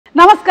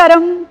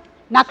నమస్కారం.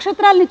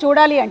 నక్షత్రాల్ని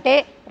చూడాలి అంటే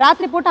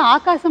రాత్రిపూట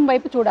ఆకాశం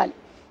వైపు చూడాలి.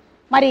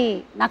 మరి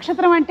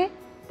నక్షత్రం అంటే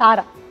తార.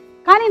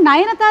 కానీ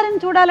నయనతారని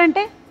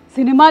చూడాలంటే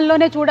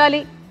సినిమాల్లోనే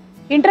చూడాలి.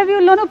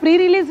 ఇంటర్వ్యూల్లోనూ, ప్రీ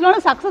రిలీజ్లోనూ,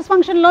 సక్సెస్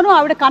ఫంక్షన్లోనూ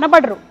ఆవిడ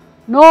కనబడరు.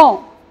 నో,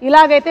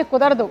 ఇలాగైతే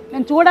కుదరదు,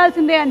 నేను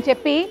చూడాల్సిందే అని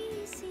చెప్పి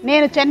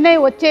నేను చెన్నై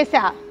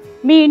వచ్చేసా,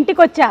 మీ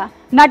ఇంటికి వచ్చా,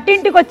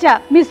 నట్టింటికి వచ్చా,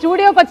 మీ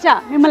స్టూడియోకి వచ్చా,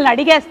 మిమ్మల్ని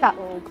అడిగేస్తా.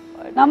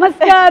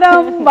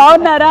 నమస్కారం,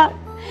 బాగున్నారా?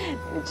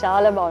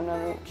 చాలా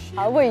బాగున్నాను.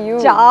 How are you?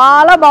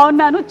 చాలా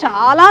బాగున్నాను,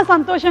 చాలా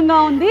సంతోషంగా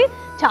ఉంది.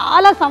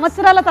 చాలా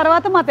సంవత్సరాల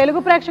తర్వాత మా తెలుగు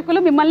ప్రేక్షకులు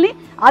మిమ్మల్ని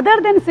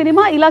అదర్ దెన్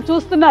సినిమా ఇలా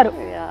చూస్తున్నారు.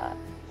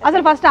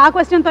 అసలు ఫస్ట్ ఆ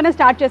క్వశ్చన్తోనే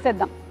స్టార్ట్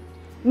చేసేద్దాం.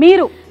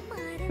 మీరు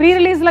ప్రీ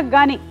రిలీజ్లకు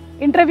కానీ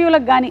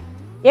ఇంటర్వ్యూలకు కానీ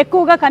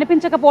ఎక్కువగా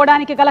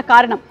కనిపించకపోవడానికి గల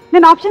కారణం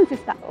నేను ఆప్షన్స్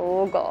ఇస్తాను.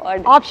 ఓ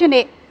గాడ్. ఆప్షన్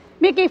ఏ,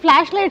 మీకు ఈ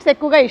ఫ్లాష్ లైట్స్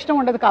ఎక్కువగా ఇష్టం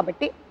ఉండదు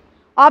కాబట్టి.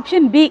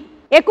 ఆప్షన్ బి,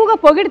 ఎక్కువగా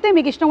పొగిడితే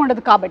మీకు ఇష్టం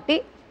ఉండదు కాబట్టి.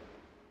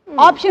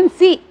 ఆప్షన్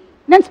సి,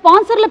 నేను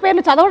స్పాన్సర్ల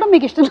పేర్లు చదవడం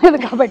మీకు ఇష్టం లేదు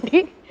కాబట్టి.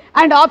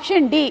 అండ్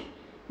ఆప్షన్ డి,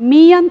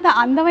 మీ అంత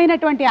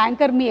అందమైనటువంటి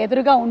యాంకర్ మీ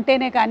ఎదురుగా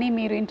ఉంటేనే కానీ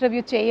మీరు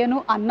ఇంటర్వ్యూ చేయను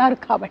అన్నారు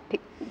కాబట్టి.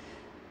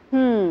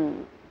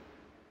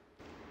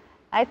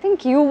 I think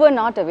you were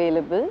not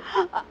available.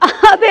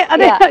 అదే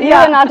You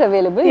were not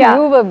available.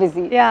 You were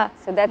busy.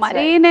 So that's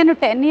మరి నేను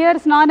 10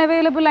 years నాన్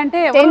అవైలబుల్ అంటే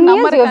 10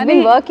 years you have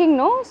been working,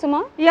 no,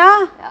 Suma? Yeah.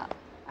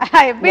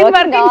 I have been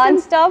working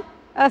non-stop.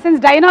 Since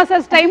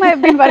dinosaurs time I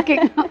have been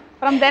working.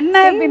 From then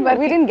I have been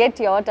working. We didn't get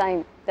your time.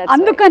 That's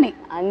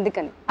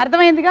అందుకని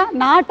అర్థమైందిగా,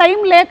 నా time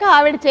లేక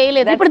ఆవిడ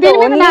చేయలేదు. ఇప్పుడు దీని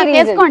మీద నాకు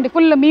వేసుకోండి,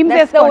 ఫుల్ మీమ్స్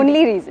వేసుకోండి. That's the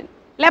only reason.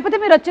 లేకపోతే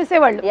మీరు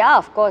వచ్చేసేవాళ్ళు. Yeah,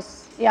 of course.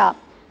 Yeah.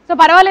 So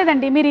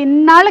పర్వాలేదండి, మీరు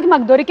ఇన్నాళ్ళకి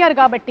మాకు దొరికారు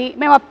కాబట్టి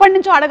మేము అప్పటి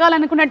నుంచో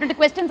అడగాలనుకున్నటువంటి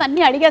క్వశ్చన్స్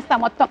అన్ని అడిగేస్తాం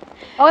మొత్తం.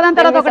 ఒకదాని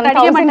తర్వాత ఒకటి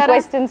అడిగేమంటారు.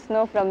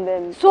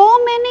 సో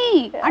మెనీ,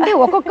 అంటే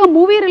ఒక్కొక్క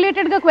మూవీ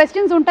రిలేటెడ్ గా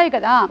క్వశ్చన్స్ ఉంటాయి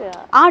కదా,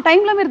 ఆ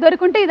టైంలో మీరు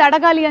దొరికింటే ఇది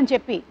అడగాలి అని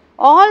చెప్పి.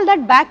 All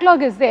that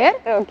backlog is there,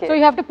 so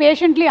you have to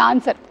patiently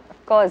answer.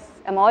 Of course,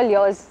 I'm all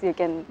yours. You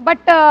can.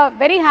 But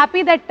very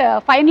happy that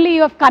finally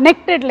you have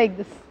connected like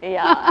this.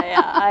 Yeah,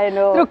 I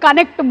know. Through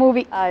Connect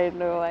movie. I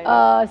know.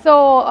 So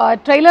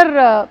trailer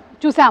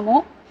చూసాము,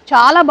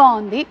 చాలా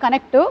బాగుంది.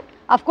 Connect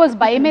of course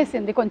భయం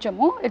వేసింది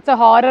కొంచెము, it's a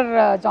horror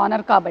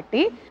genre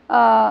కాబట్టి.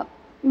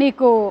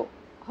 మీకు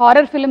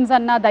horror films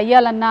అన్నా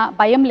దయ్యాలన్నా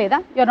భయం లేదా?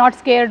 You are not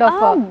scared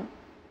of?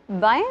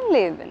 భయం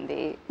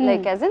లేదండి.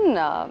 Like as in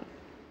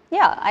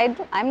yeah,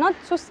 I'm not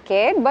so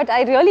scared, but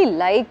I really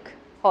like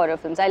horror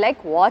films. I like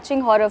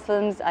watching horror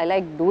films. I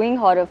like doing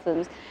horror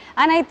films,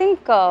 and I think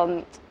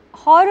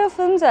horror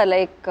films are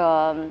like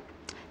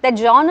that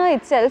genre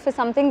itself is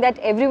something that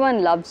everyone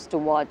loves to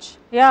watch.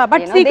 Yeah,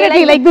 but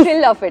secretly like this.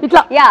 Thrill of it.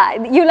 Yeah,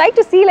 you like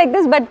to see like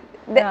this, but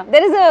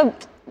there is a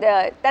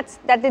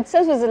that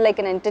itself is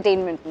like an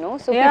entertainment, no?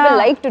 So people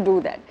like to do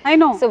that. I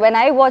know. So when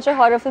I watch a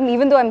horror film,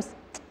 even though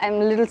I'm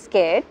a little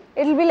scared,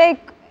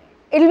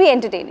 it'll be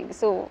entertaining.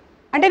 So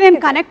అంటే నేను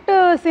connect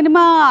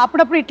cinema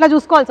అప్పుడప్పుడు ఇట్లా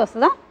చూసుకోవాల్సి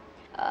వస్తుందా?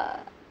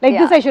 Like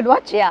this I should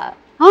watch? Yeah.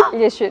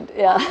 You should.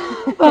 Yeah.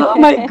 Oh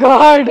my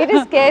God. It is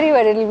scary,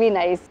 but it'll be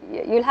nice.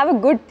 You'll have a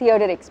good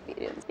theater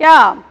experience.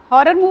 Yeah,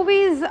 horror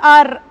movies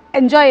are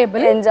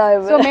enjoyable.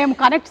 Enjoyable. So మేము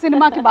connect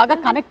సినిమాకి బాగా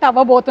connect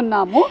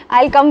అవ్వబోతున్నాము.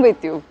 I'll come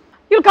with you.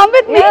 You'll come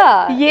with me?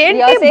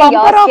 ఏంటి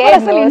bumper offer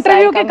అసలు?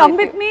 ఇంటర్వ్యూకి come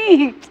with me,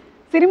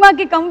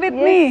 సినిమాకి come with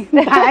me.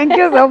 Thank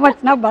you so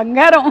much నా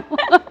బంగారం.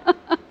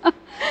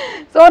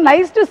 So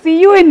nice to see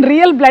you in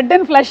real blood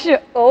and flesh.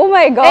 Oh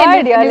my God.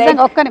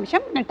 నిజంగా ఒక్క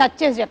నిమిషం నేను టచ్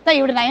చేసి చెప్తా.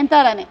 ఈవిడ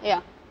నయనతారనే.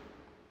 Yeah,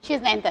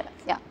 she's Nayanthara.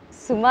 Yeah.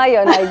 Suma,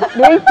 you're like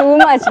doing too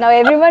much now.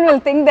 Everyone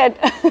will think that.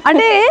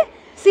 అంటే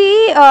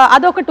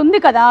అదొకటి ఉంది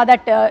కదా,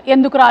 దట్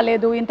ఎందుకు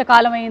రాలేదు,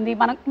 ఇంతకాలం అయింది.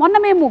 మొన్న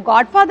మేము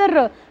గాడ్ ఫాదర్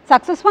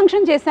సక్సెస్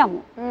ఫంక్షన్ చేసాము,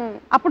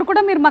 అప్పుడు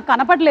కూడా మీరు మాకు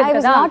కనపడలేదు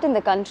కదా. I was not in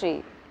the country.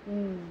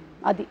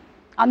 అది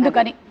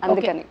అందుకని.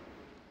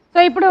 సో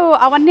ఇప్పుడు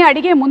అవన్నీ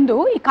అడిగే ముందు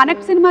ఈ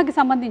కనెక్ట్ సినిమాకి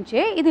సంబంధించి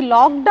ఇది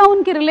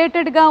లాక్డౌన్ కి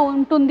రిలేటెడ్ గా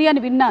ఉంటుంది అని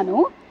విన్నాను.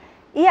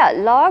 Yeah,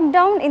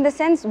 lockdown in the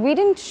sense we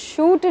didn't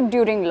shoot it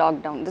during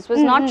lockdown. This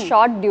was not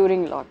shot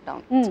during lockdown.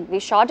 We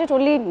shot it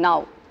only now.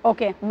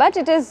 Okay. But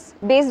it is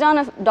based on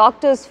a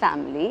doctor's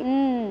family,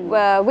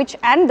 which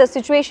and the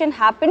situation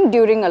happened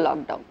during a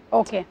lockdown.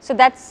 Okay. So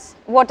that's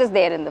what is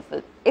there in the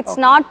film. It's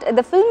not,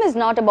 the film is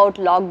not about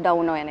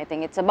lockdown or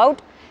anything. It's about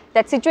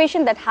that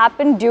situation that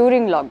happened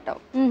during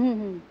lockdown.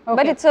 Okay.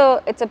 But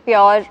it's a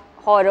pure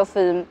horror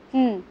film.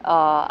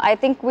 I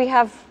think we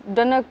have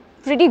done a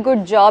pretty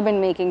good job in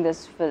making this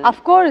film. Of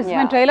course,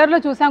 నేను trailer లో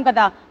చూసాం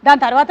కదా.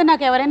 దాని తర్వాత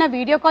నాకు ఎవరైనా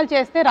video call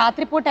చేస్తే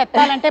రాత్రిపూట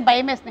ఎత్తాలంటే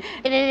భయం వేస్తుంది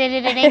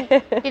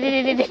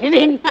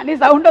అని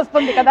సౌండ్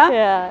వస్తుంది కదా.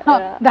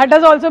 That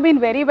has also been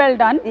very well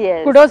done.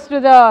 Kudos to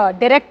the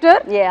director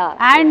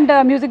and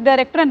music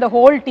director and the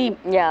whole team.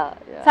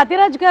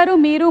 Sathyaraj గారు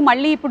మీరు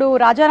మళ్ళీ ఇప్పుడు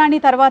రాజారాణి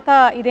తర్వాత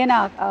ఇదేనా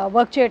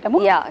వర్క్ చేయటము?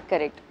 Yeah,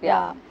 correct.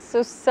 Yeah. So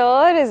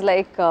Sir is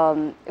like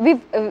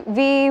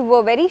we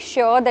were very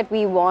sure that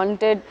we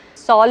wanted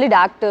solid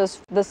actors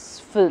for this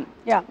film.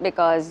 Yeah.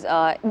 Because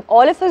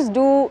all of us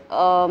do.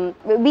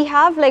 We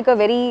have like a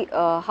very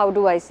how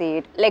do I say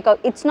it? Like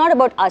it's not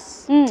about us.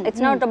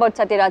 It's not about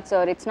Satyaraj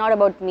sir. It's not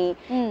about me.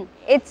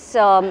 It's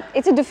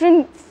a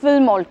different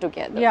film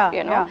altogether. Yeah,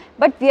 You know. yeah.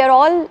 But we are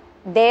all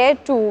there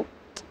to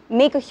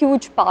make a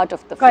huge part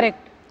of the film.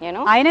 Correct. You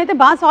know. ఆయనైతే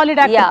బాగా solid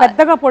actor,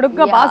 పెద్దగా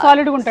పొడుగ్గా బాగా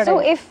solid గా ఉంటాడు. So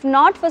if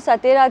not for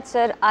Satyaraj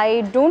sir, I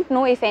don't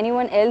know if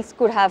anyone else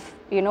could have,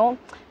 you know,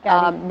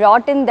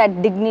 brought in that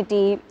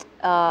dignity,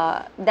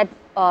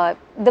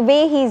 the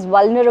way he's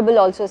vulnerable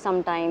also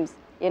sometimes,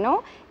 you know.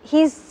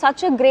 He's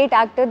such a great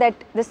actor that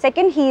the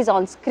second he is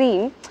on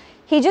screen,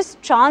 he just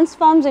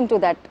transforms into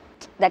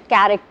that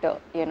character,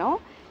 you know.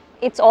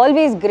 It's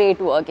always great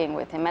working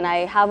with him, and I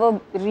have a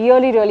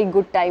really, really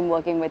good time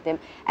working with him.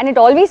 And it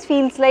always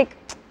feels like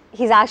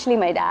he's actually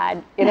my dad,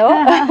 you know.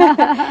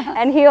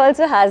 And he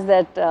also has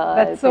that.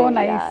 That's so thing,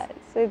 nice. Yeah.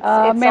 So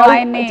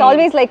it's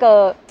always like a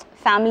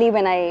family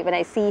when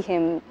I see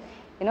him,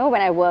 you know,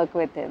 when I work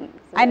with him.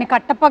 So ఆయన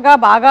కట్టప్పగా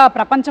బాగా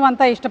ప్రపంచం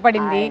అంతా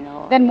ఇష్టపడింది. I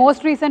know. Then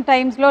most recent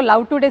times లో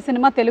love today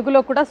cinema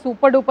తెలుగులో కూడా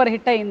super duper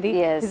hit అయింది.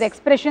 Yes. His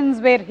expressions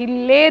wear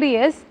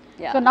hilarious.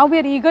 Yeah. So now we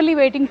are eagerly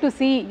waiting to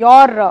see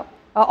your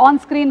on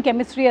screen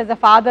chemistry as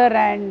a father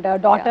and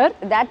daughter.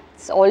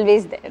 that's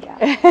always there.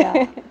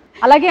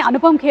 అలాగే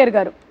అనుపమ్ ఖేర్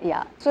గారు.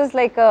 Yeah, so it's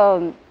like a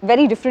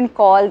very different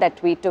call that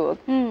we took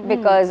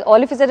because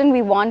all of a sudden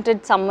we wanted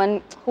someone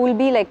who will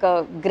be like a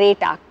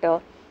great actor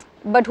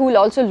but who will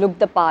also look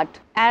the part,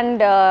 and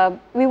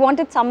we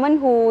wanted someone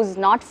who's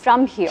not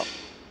from here,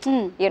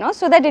 you know,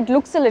 so that it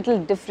looks a little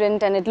different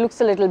and it looks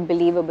a little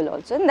believable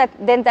also.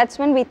 And that's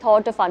when we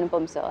thought of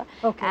Anupam sir.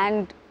 Okay.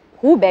 And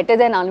who better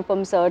than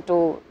Anupam sir to,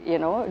 you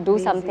know, do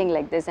something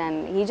like this? And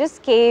he just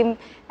came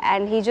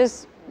and he just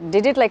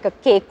did it like a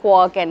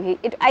cakewalk, and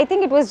I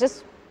think it was just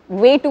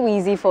way too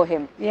easy for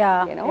him. Yeah,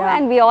 You know, yeah.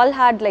 and we all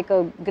had like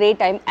a great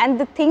time. And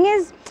the thing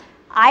is,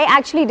 I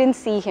actually didn't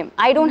see him.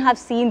 I don't have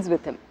scenes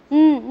with him.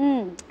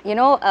 You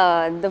know,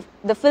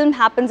 the film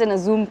happens in a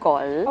Zoom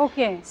call.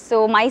 Okay. So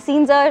my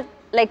scenes are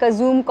like a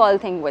Zoom call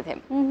thing with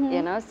him.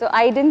 You know, so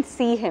I didn't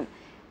see him.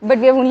 But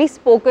we have only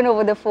spoken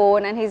over the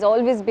phone, and he's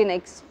always been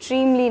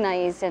extremely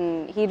nice, and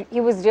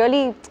he was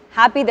really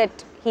happy that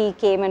he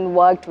came and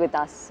worked with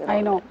us.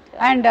 I know.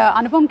 And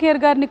Anupam Kher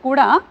గారిని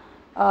కూడా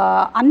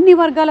అన్ని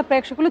వర్గాల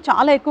ప్రేక్షకులు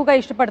చాలా ఎక్కువగా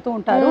ఇష్టపడుతూ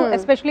ఉంటారు.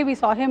 Especially we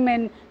saw him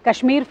in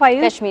Kashmir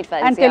files,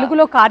 and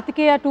తెలుగులో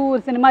కార్తికేయ 2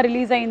 సినిమా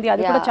రిలీజ్ అయింది,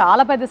 అది కూడా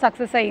చాలా పెద్ద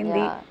సక్సెస్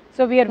అయింది.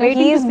 So we are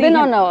waiting to see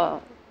him. on a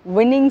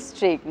winning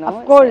streak, no? Of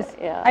course.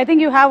 I think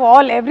you have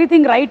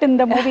everything right in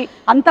the movie.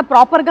 అంత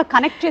proper గా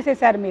connect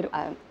చేసేసారు మీరు.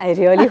 I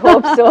really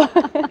hope so.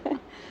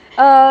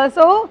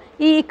 So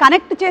ఈ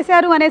connect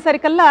చేశారు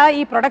అనేసరికల్లా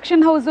ఈ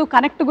production house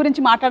connect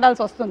గురించి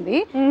మాట్లాడాల్సి వస్తుంది.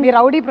 మీ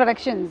రౌడీ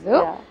ప్రొడక్షన్స్,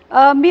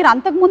 మీరు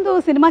అంతకుముందు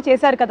సినిమా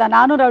చేశారు కదా,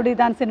 నాను రౌడీ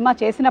దాని సినిమా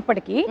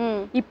చేసినప్పటికీ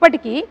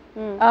ఇప్పటికీ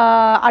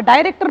ఆ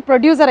డైరెక్టర్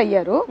ప్రొడ్యూసర్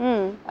అయ్యారు.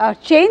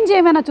 చేంజ్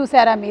ఏమైనా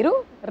చూసారా మీరు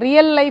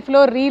రియల్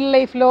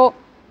లైఫ్ లో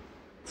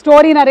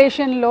స్టోరీ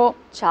నరేషన్ లో?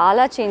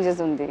 చాలా చేంజెస్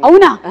ఉంది.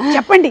 అవునా,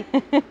 చెప్పండి.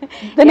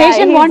 The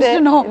nation wants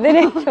to know.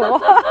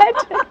 What?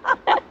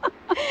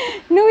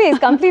 No, he's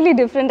completely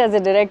different as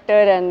a director,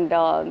 and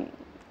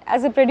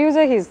as a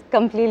producer he's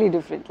completely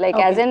different. Like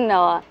as in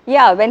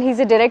when he's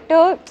a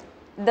director,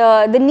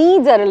 the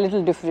needs are a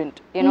little different,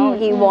 you know.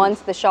 He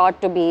wants the shot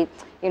to be,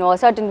 you know, a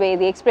certain way,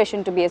 the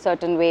expression to be a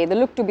certain way, the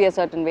look to be a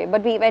certain way.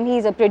 But when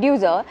he's a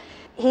producer,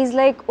 he's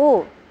like, oh,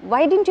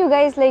 why didn't you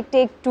guys like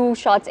take 2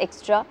 shots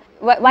extra?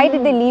 Why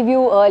did they leave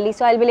you early?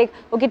 So I'll be like,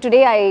 okay,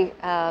 today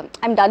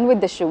I'm done with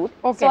the shoot,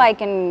 so I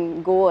can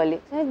go early.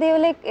 So they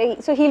were like,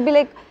 so he'll be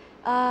like,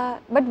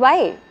 but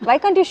why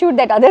can't you shoot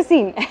that other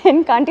scene, and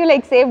can't you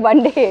like save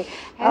one day?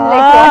 I'm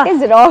like, what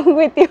is wrong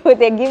with you?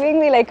 They're giving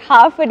me like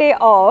half a day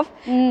off.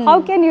 How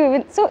can you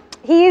even? So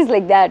he is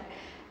like that.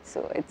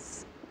 So it's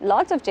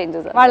lots of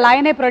changes. వాళ్ళ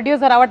ఆయనే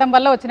producer అవ్వటం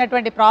వల్ల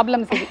వచ్చినటువంటి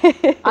problems ఇది.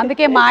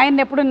 అందుకే మా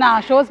ఆయన ఎప్పుడు నా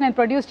షోస్ నేను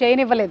ప్రొడ్యూస్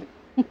చేయనివ్వలేదు.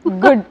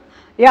 Good.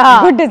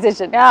 Good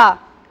decision.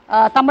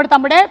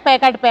 తమ్ముడే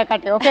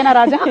పేకాటి. ఓకేనా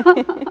రాజా?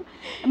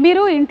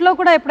 మీరు ఇంట్లో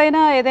కూడా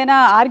ఎప్పుడైనా ఏదైనా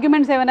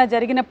ఆర్గ్యుమెంట్స్ ఏమైనా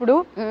జరిగినప్పుడు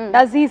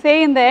does he say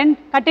in the end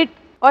cut it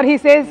or he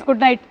says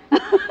good night?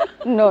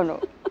 No.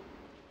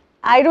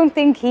 I don't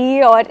think he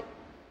or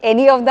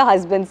any of the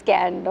husbands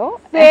can, no?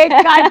 Say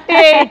cut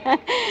it.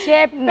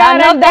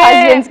 None of the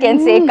husbands can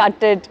say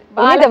cut it.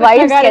 Only the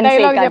wives can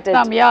say cut it.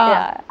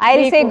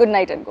 I'll say good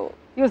night and go.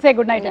 You say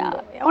good night and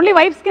go. Only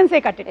wives can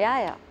say cut it.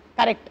 Yeah.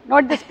 Correct.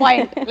 Note this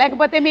point.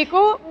 లేకపోతే మీకు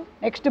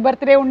next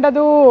birthday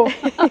ఉండదు.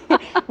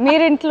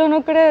 మీరు ఇంట్లోనూ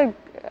కూడా?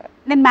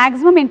 నేను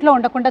maximum ఇంట్లో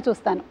ఉండకుండా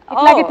చూస్తాను,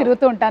 ఇట్లాగే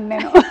తిరుగుతూ ఉంటాను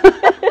నేను.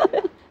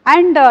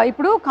 అండ్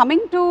ఇప్పుడు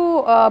coming to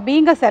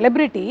being a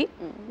celebrity,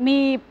 me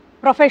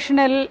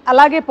professional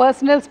అలాగే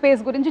పర్సనల్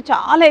స్పేస్ గురించి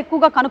చాలా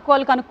ఎక్కువగా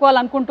కనుక్కోవాలి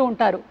అనుకుంటూ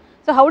ఉంటారు.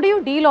 So how do you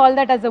deal all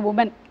that as a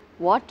women?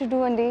 What to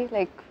do అండి?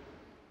 Like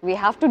we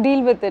have to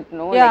deal with it,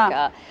 no? Yeah.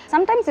 Like,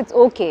 sometimes it's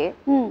okay.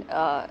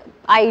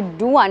 I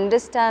do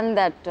understand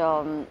that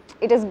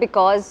it is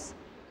because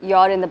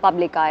you're in the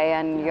public eye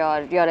and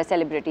you're a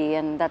celebrity,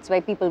 and that's why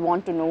people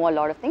want to know a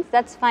lot of things.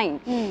 That's fine.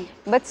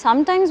 But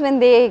sometimes when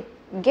they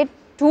get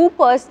too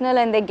personal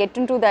and they get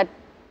into that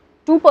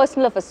too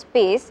personal of a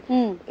space,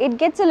 it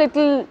gets a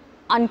little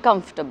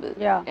uncomfortable.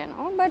 Yeah. You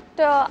know. But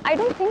I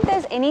don't think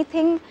there's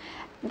anything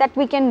that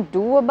we can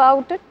do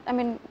about it. I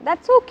mean,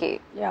 that's okay.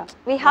 Yeah.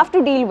 We have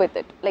to deal with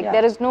it. Like, Yeah.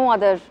 there is no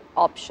other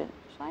option.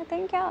 So I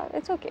think, yeah,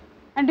 it's okay.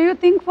 And do you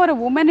think for a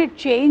woman it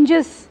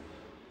changes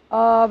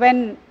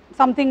when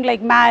something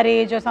like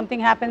marriage or something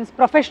happens?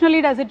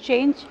 Professionally, does it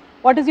change?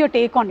 What is your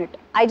take on it?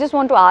 I just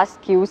want to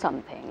ask you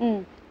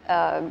something.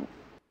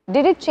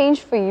 Did it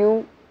change for you,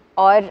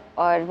 or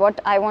what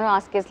I want to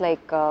ask is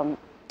like,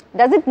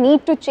 does it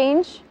need to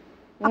change?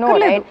 No,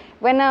 Akkarledu. right?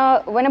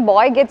 When a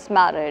boy gets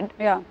married,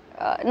 Yeah.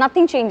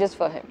 Nothing changes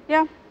for him.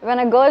 Yeah. When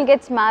a girl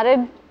gets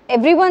married,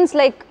 everyone's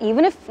like,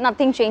 even if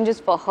nothing changes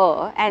for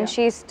her and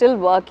she's still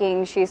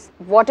working, she's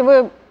whatever,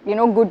 you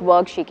know, good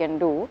work she can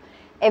do,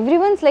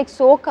 everyone's like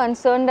so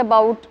concerned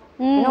about,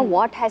 you know,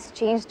 what has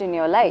changed in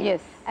your life.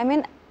 Yes. I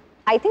mean,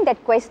 I think that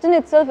question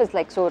itself is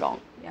like so wrong.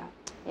 Yeah.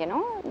 You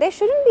know, there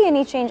shouldn't be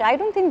any change. I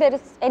don't think there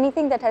is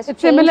anything that has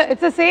It's changed. similar.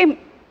 It's the same.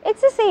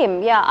 It's the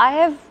same. Yeah, I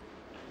have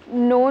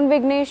known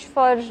Vignesh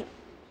for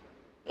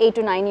 8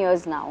 to 9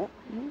 years now,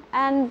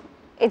 and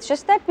it's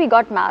just that we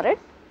got married,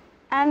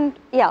 and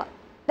yeah,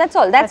 that's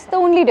all. That's the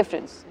only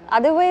difference.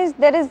 Otherwise,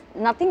 there is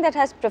nothing that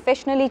has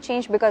professionally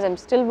changed because I'm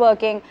still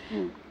working.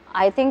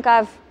 I think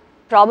I've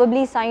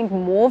probably signed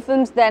more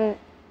films than,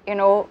 you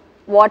know,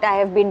 what I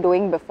have been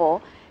doing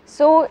before.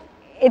 So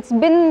it's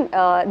been,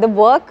 the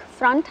work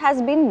front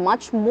has been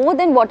much more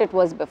than what it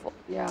was before.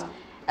 Yeah.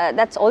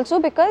 That's also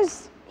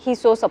because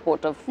he's so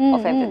supportive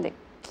of everything.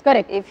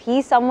 Correct. If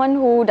he's someone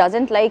who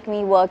doesn't like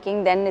me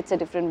working, then it's a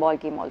different ball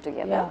game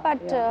altogether. Yeah,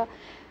 But yeah.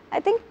 I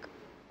think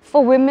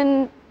for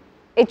women,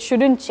 it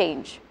shouldn't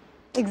change.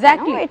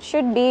 Exactly. You know, it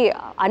should be,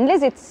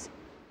 unless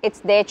it's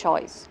their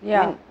choice.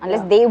 Yeah, I mean,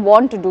 unless they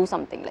want to do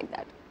something like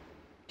that.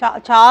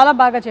 చాలా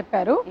బాగా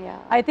చెప్పారు. Yeah.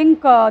 I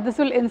think this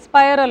will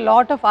inspire a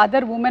lot of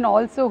other women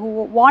also who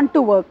want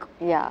to work.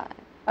 Yeah.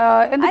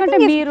 I ఎందుకంటే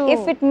think మీరు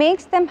if it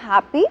makes them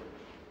happy,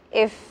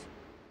 if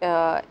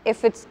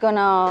it's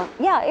gonna,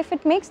 if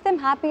it makes them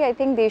happy, I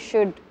think they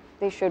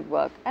should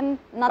work, and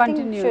nothing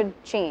Continue. should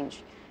change.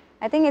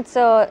 I think it's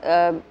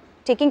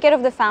taking care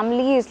of the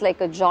family is like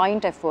a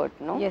joint effort,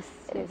 no? Yes,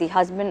 yes. The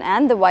husband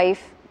and the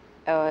wife,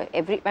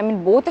 I mean,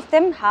 both of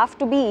them have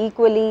to be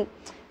equally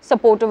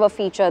supportive of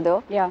each other.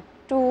 Yeah.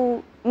 To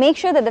make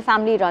sure that the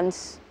family runs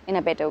in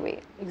a better way.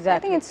 Exactly. I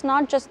think it's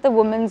not just the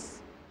woman's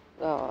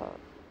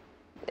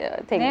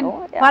thing, నేను no?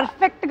 Yeah.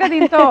 Perfect గా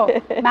దీంతో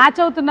match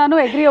అవుతున్నాను,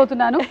 agree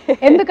అవుతున్నాను.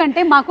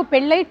 ఎందుకంటే మాకు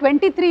పెళ్ళై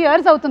 23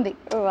 years అవుతుంది.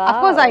 Wow. Of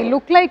course I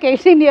look like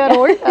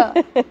 18-year-old,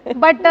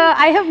 but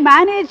I have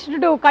managed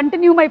to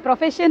continue my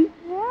profession.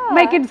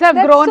 My kids have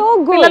that's grown. so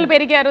good. పిల్లలు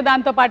పెరిగారు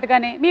దాంతో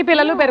పాటుగానే, మీ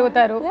పిల్లలు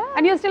పెరుగుతారు.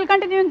 And you're still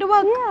continuing to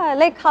work. Yeah,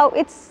 like how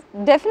it's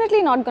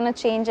definitely not going to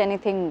change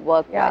anything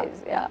work-wise.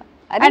 Yeah.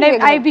 And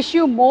I wish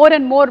you more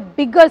and more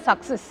bigger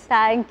success.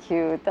 Thank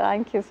you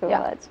so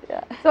much.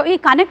 Yeah. So ఈ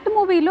connect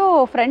మూవీలో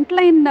front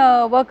line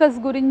workers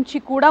గురించి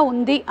కూడా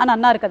ఉంది అని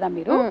అన్నారు కదా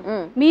మీరు.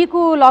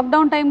 మీకు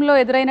లాక్డౌన్ టైంలో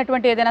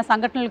ఎదురైనటువంటి ఏదైనా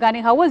సంఘటనలు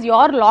కానీ, how was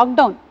your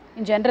lockdown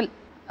in general?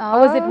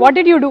 How was it? What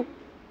did you do?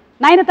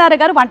 Nayanthara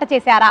గారు వంట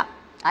చేశారా?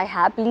 I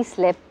happily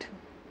slept.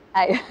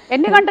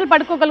 ఎన్ని గంటలు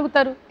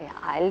పడుకోగలుగుతారు?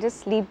 I'll just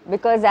sleep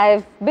because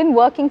I've been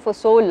working for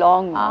so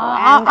long now.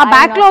 And a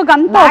backlog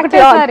anta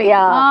okatesari.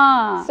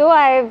 Yeah.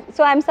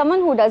 So I'm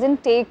someone who doesn't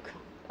take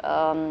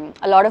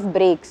a lot of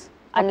breaks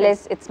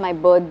unless it's my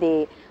birthday.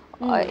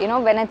 You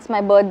know, when it's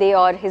my birthday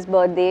or his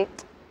birthday,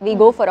 we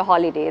go for a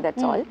holiday,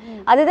 that's all.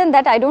 Other than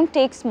that, I don't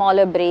take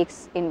smaller breaks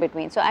in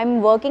between. So I'm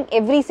working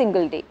every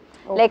single day.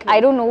 Okay. Like, I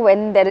don't know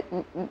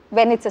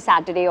when it's a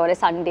Saturday or a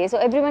Sunday. So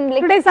everyone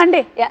like... Today is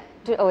Sunday. Yeah.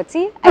 Oh,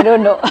 see? I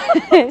don't know.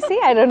 See,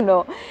 I don't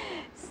know.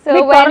 So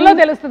త్వరలో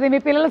తెలుస్తుంది మీ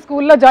పిల్లలు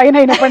స్కూల్లో join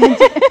అయినప్పటి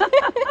నుంచి.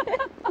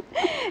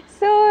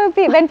 So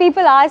when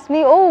people ask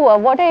me, oh,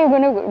 what are you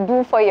going to do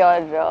for your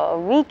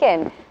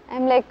weekend?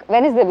 I'm like,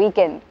 when is the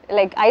weekend?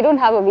 Like, I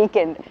don't have a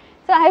weekend.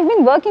 So I've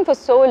been working for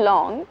so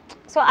long.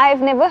 So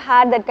I've never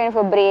had that kind of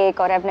a break,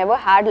 or I've never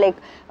had like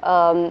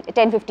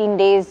 10-15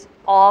 days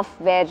off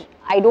where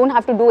I don't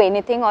have to do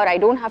anything, or I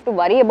don't have to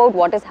worry about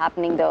what is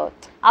happening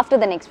after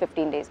the next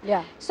 15 days.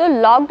 Yeah. So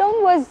lockdown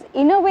was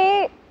in a way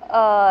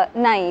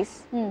nice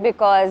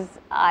because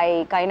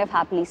I kind of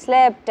happily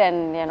slept, and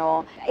you know,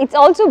 it's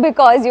also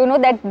because you know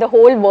that the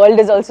whole world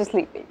is also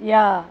sleeping.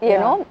 Yeah. You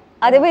know,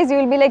 otherwise you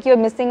will be like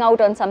you're missing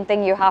out on something.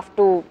 You have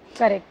to.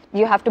 Correct.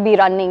 You have to be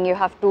running. You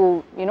have to,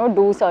 you know,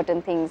 do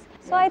certain things.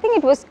 So I think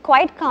it was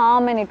quite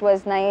calm and it was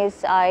nice.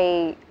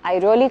 I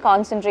really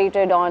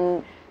concentrated on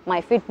my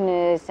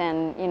fitness and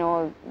you know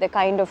the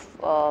kind of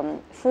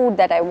food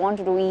that I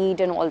wanted to eat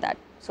and all that.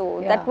 So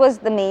that was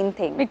the main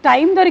thing. మీకు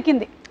time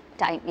దొరికింది.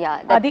 Time, yeah.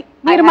 అది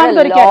I had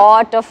a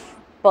lot of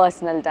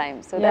personal time,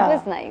 so that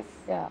was nice.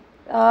 Yeah.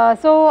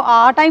 So ఆ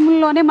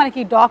టైంలోనే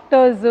మనకి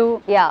doctors,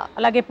 Yeah.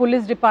 అలాగే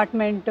police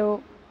department,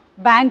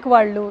 bank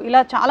వాళ్ళు ఇలా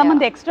చాలా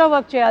మంది ఎక్స్ట్రా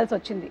వర్క్ చేయాల్సి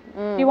వచ్చింది.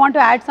 You want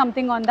to add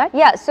something on that?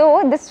 Yeah, so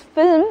this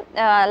film,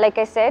 like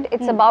I said,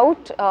 it's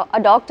about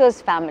a doctor's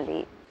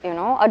family, you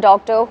know, a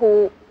doctor who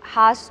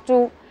has to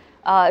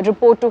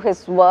report to his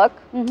work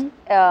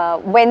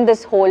when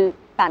this whole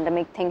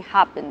pandemic thing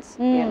happens,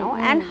 you know,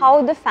 and how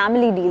the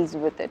family deals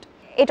with it.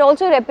 It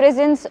also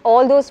represents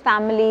all those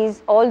families,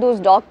 all those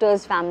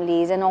doctors'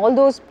 families, and all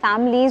those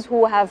families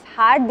who have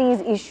had these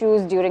issues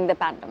during the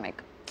pandemic.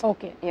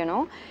 Okay. You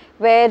know,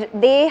 where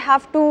they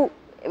have to,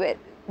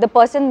 the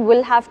person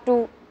will have to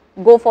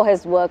go for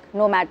his work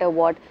no matter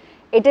what.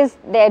 It is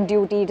their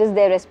duty, it is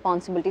their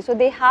responsibility. So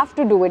they have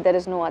to do it, there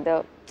is no other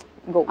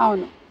go.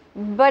 అవును.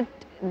 But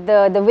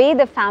the way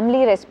the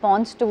family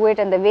responds to it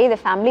and the way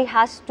the family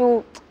has to,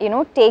 you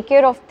know, take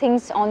care of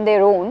things on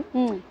their own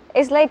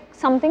is like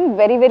something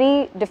very, very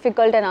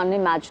difficult and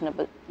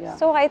unimaginable. Yeah.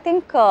 So I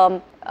think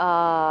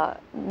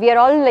we are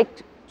all like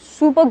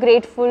super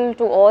grateful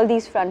to all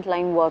these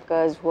frontline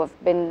workers who have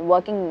been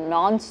working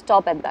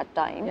non-stop at that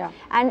time. Yeah.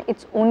 And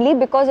it's only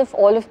because of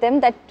all of them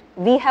that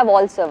we have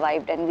all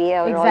survived and we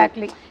are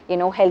Exactly. all, you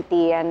know,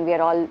 healthy and we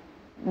are all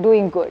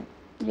doing good.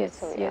 Yes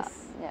So yes.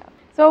 yeah.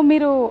 So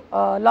మీరు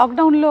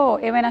లాక్డౌన్లో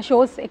ఏమైనా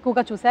shows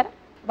ఎక్కువగా చూసారా?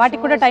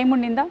 వాటికి కూడా time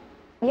ఉండిందా?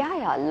 Yeah,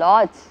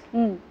 lots.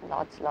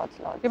 Lots.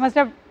 You must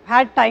have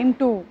had time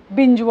to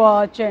binge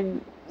watch and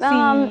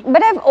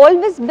But I've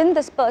always been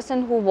this person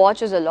who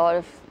watches a lot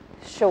of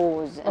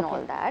shows and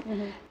all that.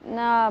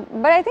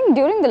 But I think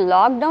during the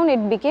lockdown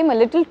it became a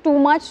little too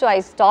much, so I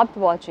stopped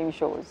watching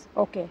shows.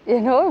 Okay.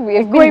 You know,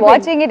 we've been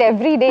watching it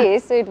every day,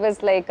 so it was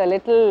like a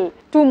little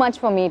too much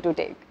for me to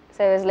take. So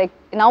I was like,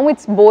 now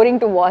it's boring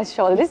to watch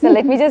all this, so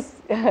let me just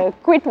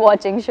quit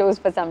watching shows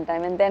for some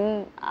time. And then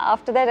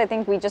after that, I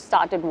think we just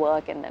started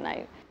work, and then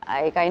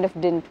I kind of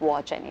didn't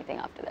watch anything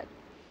after that.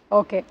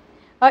 Okay.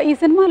 ఈ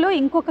సినిమాలో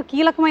ఇంకొక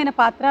కీలకమైన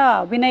పాత్ర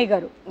వినయ్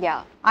గారు.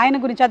 Yeah. ఆయన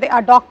గురించి అదే ఆ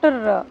doctor.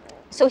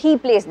 So he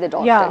plays the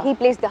doctor, Yeah. he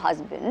plays the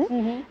husband,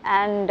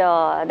 and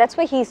that's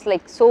why he's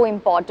like so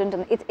important.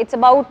 And it's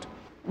about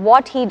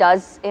what he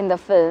does in the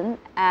film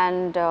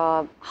and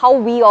how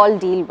we all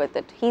deal with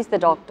it. He's the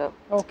doctor.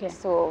 Okay.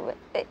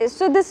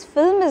 So this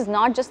film is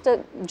not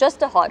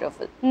just a horror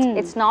film.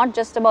 It's not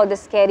just about the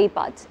scary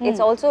parts.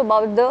 It's also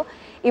about the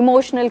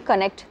emotional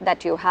connect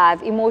that you have,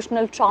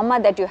 emotional trauma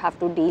that you have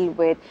to deal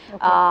with,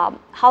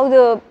 how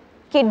the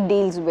kid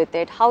deals with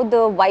it, how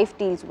the wife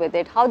deals with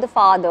it, how the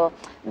father,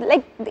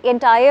 like the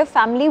entire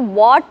family,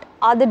 what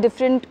are the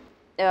different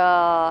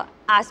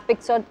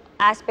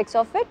aspects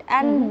of it,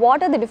 and what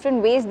are the different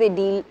ways they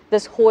deal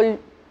this whole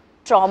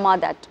trauma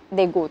that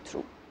they go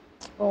through.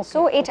 Okay, So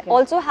it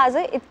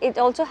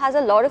also has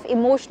a lot of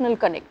emotional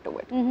connect to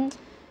it.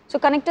 So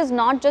connect is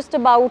not just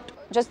about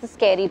just the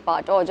scary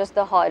part or just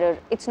the horror.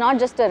 It's not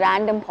just a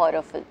random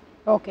horror film.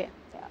 Okay.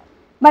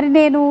 మరి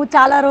నేను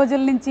చాలా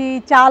రోజుల నుంచి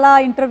చాలా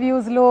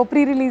ఇంటర్వ్యూస్లో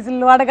pre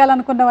రిలీజ్లో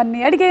అడగాలనుకున్నవన్నీ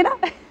అడిగేనా?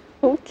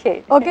 Okay.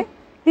 Okay.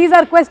 These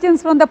or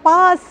questions from the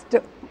past.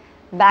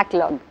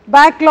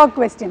 Backlog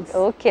questions.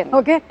 Okay.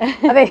 Okay.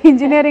 అదే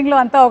ఇంజనీరింగ్లో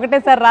అంతా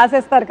ఒకటేసారి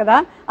రాసేస్తారు కదా,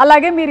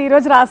 అలాగే మీరు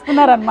ఈరోజు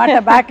రాస్తున్నారు అనమాట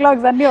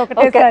బ్యాక్లాగ్స్ అన్ని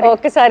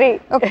ఒక్కసారి.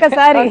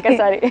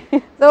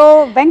 సో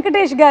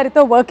వెంకటేష్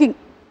గారితో వర్కింగ్,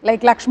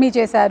 లైక్ లక్ష్మి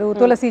చేశారు,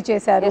 తులసి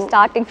చేశారు.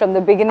 Starting from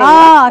the beginning.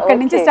 అక్కడి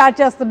నుంచి స్టార్ట్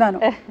చేస్తున్నాను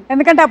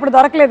ఎందుకంటే అప్పుడు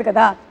దొరకలేదు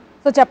కదా.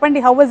 సో చెప్పండి,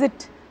 హౌ వాజ్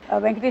ఇట్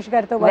వెంకటేష్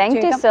గారితో వర్క్ చేయడం?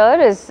 Venkatesh sir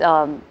is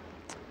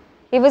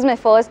he was my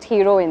first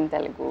hero in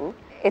Telugu.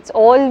 It's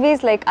always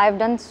like I've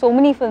done so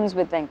many films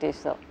with Venkatesh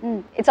sir.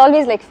 It's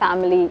always like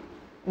family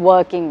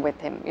working with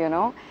him, you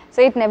know. So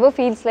it never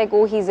feels like,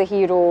 oh, he's a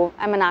hero,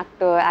 I'm an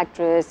actor,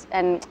 actress,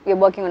 and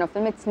we're working on a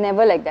film. It's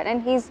never like that.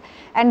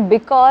 And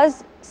because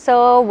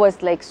sir was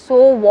like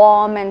so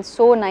warm and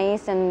so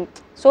nice and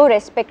so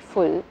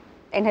respectful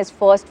in his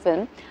first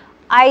film,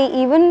 I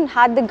even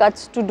had the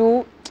guts to do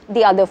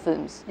the other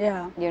films. Yeah.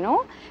 You know,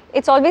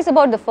 it's always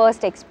about the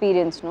first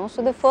experience, no? So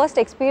the first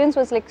experience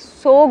was like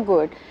so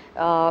good,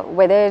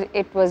 whether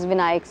it was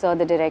Vinayak sir,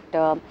 the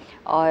director,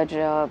 or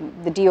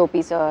the DOP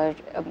sir,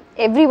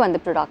 everyone,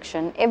 the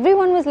production,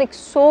 everyone was like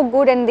so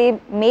good and they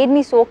made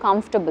me so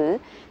comfortable.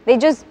 They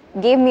just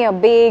gave me a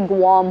big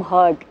warm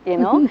hug, you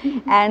know.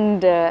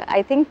 And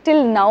I think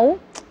till now,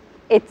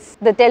 it's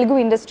the Telugu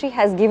industry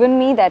has given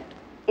me that.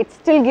 It's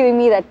still giving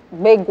me that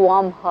big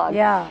warm hug.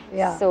 Yeah.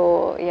 So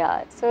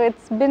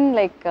it's been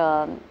like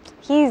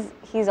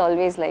he's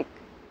always like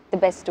the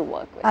best to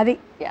work with. అది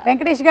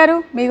వెంకటేష్ గారు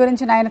మీ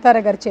గురించి నయనతార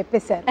గారు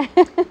చెప్పేశారు.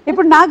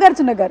 ఇప్పుడు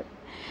నాగార్జున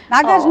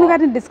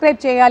గారిని describe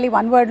చేయాలి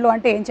one word లో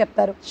అంటే ఏం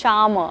చెప్తారు?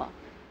 Charmer.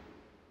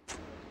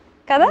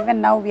 Kada? Even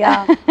now, yeah.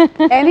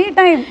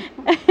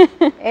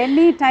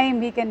 Anytime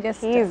he can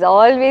just. He is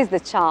always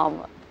the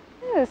charmer.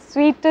 The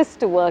sweetest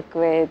to work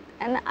with,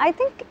 and I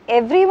think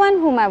everyone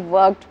whom I've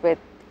worked with,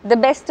 the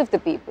best of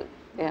the people,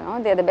 you know,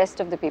 they're the best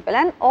of the people.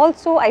 And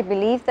also I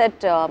believe that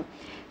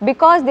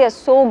because they are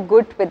so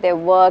good with their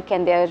work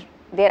and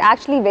they're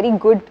actually very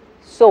good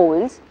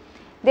souls,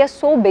 they are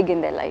so big in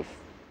their life.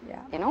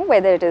 Yeah. You know,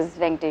 whether it is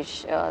Venkatesh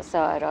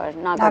sir or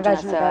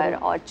Nagarjuna sir garu.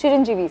 or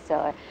Chiranjeevi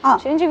sir. Ah.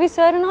 Chiranjeevi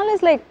sir and all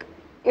is like,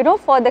 you know,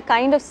 for the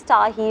kind of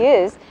star he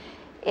is,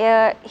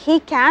 he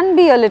can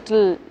be a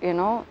little, you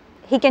know,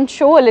 he can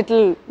show a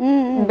little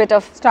bit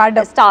of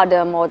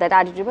stardom or that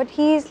attitude, but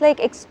he's like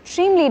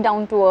extremely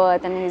down to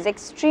earth and he's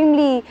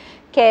extremely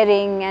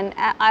caring. And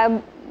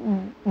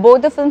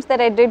both the films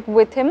that I did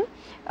with him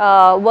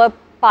were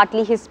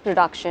partly his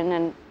production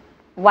and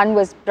one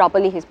was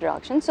properly his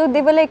production. So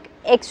they were like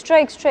extra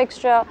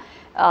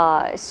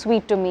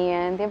sweet to me,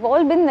 and they've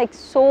all been like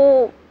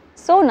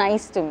so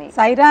nice to me.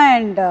 Saira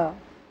and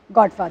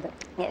Godfather.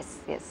 Yes.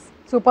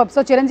 Super. So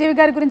Chiranjeevi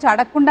గారి గురించి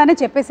అడగకుండానే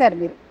చెప్పేశారు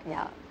మీరు.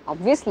 Yeah,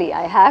 obviously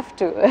I have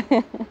to.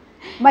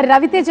 మరి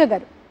రవితేజ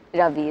గారు?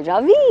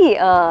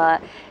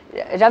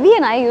 Ravi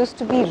and I used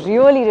to be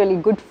really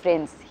good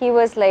friends. He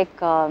was like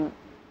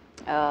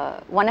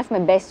one of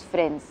my best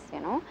friends,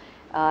 you know.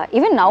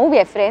 Even now we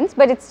are friends,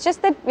 but it's just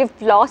that we've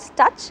lost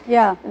touch.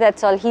 Yeah.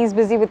 That's all. He's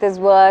busy with his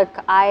work.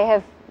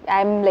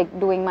 I'm like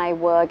doing my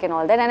work and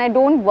all that, and I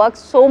don't work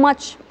so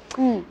much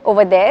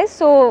over there,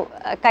 so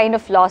kind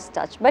of lost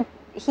touch. But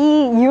he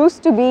used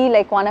to be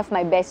like one of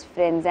my best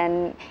friends,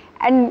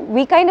 and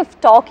we kind of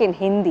talk in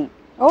Hindi.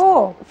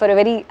 Oh. For a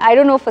very, I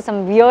don't know, for some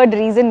weird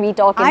reason we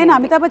talk in ఆయన Hindi.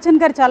 Amitabh Bachchan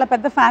గారు చాలా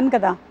పెద్ద fan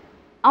కదా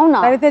అవునా?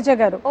 రవితేజ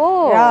గారు.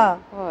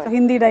 So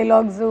Hindi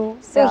dialogues.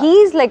 So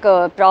he's like a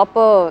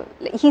proper,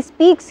 he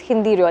speaks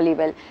Hindi really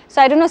well. So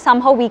I don't know,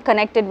 somehow we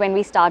connected when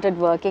we started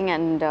working,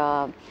 and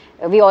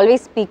we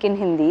always speak in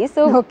Hindi.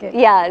 So Okay.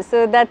 yeah, so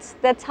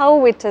that's how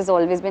it has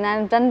always been.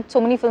 I've done so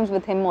many films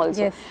with him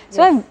also. Yes,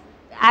 So I've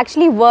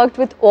actually worked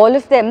with all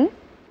of them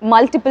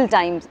multiple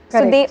times. Correct.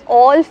 So they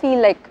all feel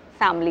like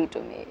family to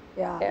me.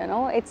 Yeah. You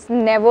know, it's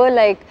never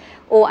like,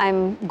 oh, I'm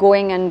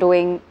going and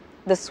doing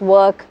this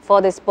work for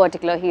this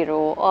particular hero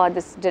or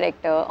this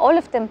director. All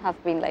of them have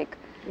been like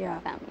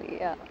family.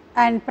 Yeah.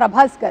 And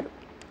Prabhas గారు?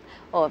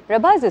 Oh,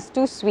 Prabhas is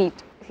too sweet.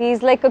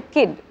 He's like a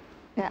kid.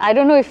 I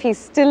don't know if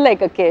he's still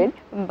like a kid,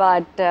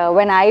 but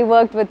when I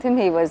worked with him,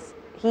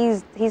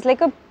 he's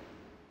like a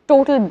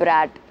total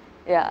brat.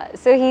 Yeah.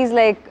 So he's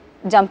like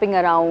jumping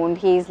around.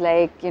 He's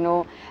like, you know,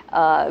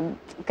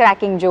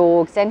 cracking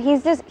jokes, and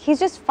he's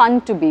just fun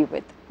to be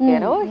with. You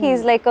know,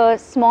 he's like a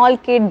small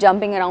kid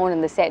jumping around in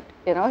the set.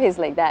 You know, he's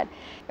like that.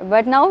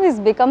 But now he's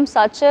become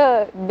such a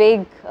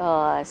big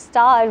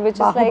star, which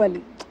Bahubali. is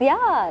like,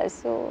 yeah.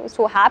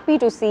 So happy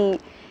to see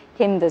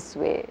him this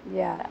way.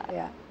 Yeah.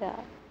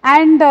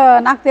 And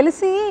నాకు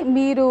తెలిసి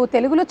మీరు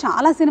తెలుగులో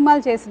చాలా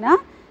సినిమాలు చేసినా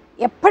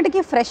ఎప్పటికీ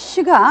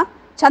ఫ్రెష్గా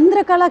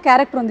Chandrakala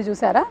character ఉంది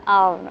చూసారా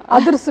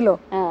అదుర్సులో?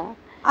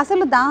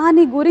 అసలు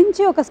దాని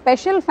గురించి ఒక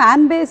స్పెషల్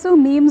ఫ్యాన్ బేస్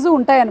మీమ్స్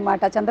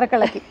ఉంటాయన్నమాట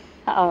చంద్రకళకి.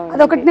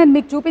 అదొకటి నేను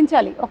మీకు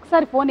చూపించాలి,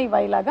 ఒకసారి ఫోన్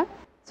ఇవ్వ ఇలాగా.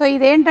 సో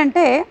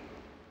ఇదేంటంటే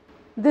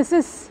this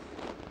is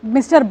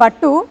mister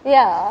but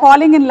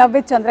falling in love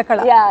with Chandrakala.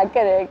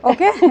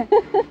 Okay.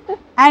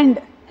 And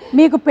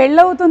మీకు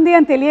పెళ్ళవుతుంది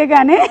అని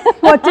తెలియగానే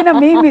వచ్చిన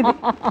మీమ్ ఇది.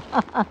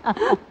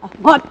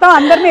 మొత్తం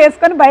అందరిని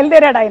వేసుకొని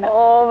బయలుదేరాడు ఆయన.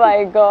 Oh my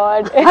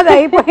God. అది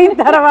అయిపోయిన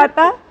తర్వాత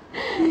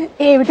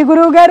ఏమిటి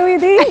గురువు గారు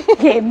ఇది,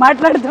 ఏం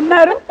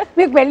మాట్లాడుతున్నారు,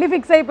 మీకు పెళ్లి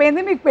ఫిక్స్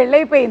అయిపోయింది, మీకు పెళ్ళి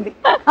అయిపోయింది,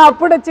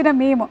 అప్పుడు వచ్చిన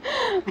మీము.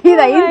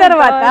 ఇది అయిన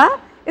తర్వాత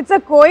ఇట్స్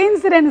అ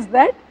కోఇన్సిడెన్స్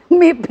దట్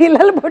మీ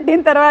పిల్లలు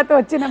పుట్టిన తర్వాత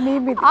వచ్చిన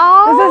మీమ్ ఇది.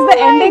 దిస్ ఇస్ ద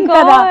ఎండింగ్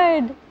కదా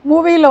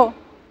మూవీలో.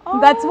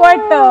 దట్స్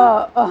వాట్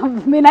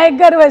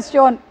వినాయక్ గారు was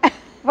shown.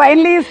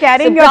 Finally is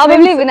carrying your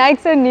probably Vinayak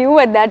sir knew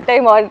at that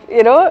time, or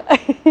you know.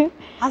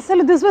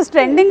 అసలు this was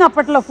trending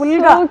అప్పట్లో ఫుల్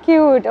గా. So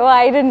cute. Oh,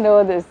 I didn't know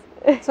this.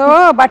 So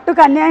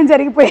బట్టుకు అన్యాయం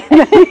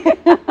జరిగిపోయింది.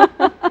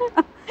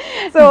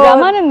 So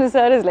Brahmanand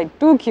sir is like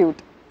too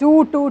cute. Too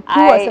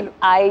అసలు.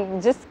 I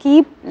just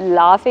keep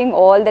laughing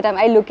all the time.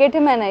 I look at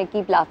him and I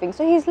keep laughing.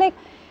 So he's like,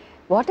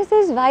 what is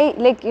this? Why,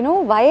 like, you know,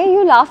 why are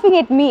you laughing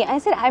at me? I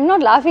said, I'm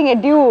not laughing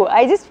at you.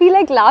 I just feel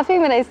like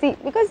laughing when I see,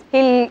 because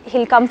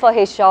he'll come for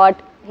his shot.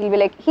 He'll be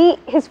like,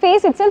 his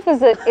face itself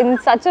is in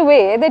such a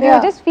way that you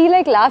just feel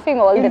like laughing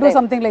all the time. He'll do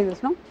something like this,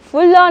 no?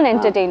 Full on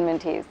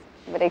entertainment he is,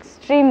 but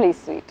extremely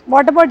sweet.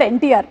 What about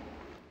NTR?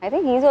 I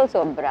think he's also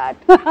a brat.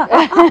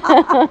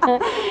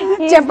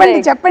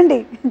 చెప్పండి.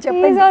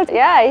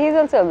 He's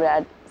also a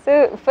brat. So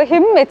for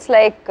him it's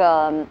like,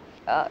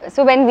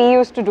 so when we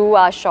used to do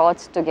our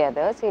shots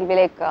together, so he'll be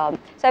like,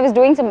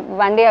 so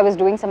one day I was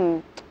doing some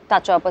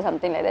touch up or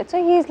something like that. So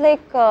he's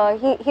like,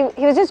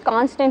 he was just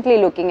constantly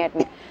looking at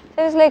me. So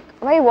I was like,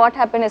 why, what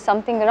happened? Is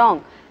something wrong?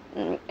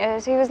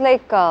 So he was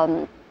like,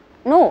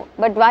 no,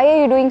 but why are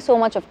you doing so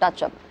much of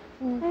touch up?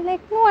 I'm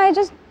like, no,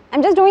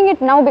 I'm just doing it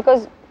now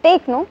because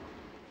no.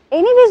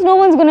 Anyways, no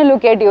one's going to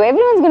look at you.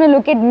 Everyone's going to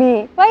look at me.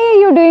 Why are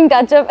you doing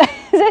touch up?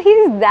 So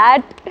he's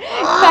that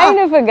kind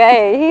of a guy.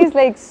 He's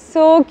like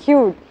so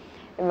cute.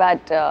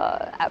 But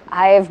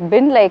I've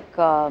been like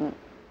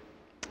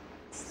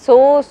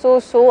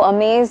so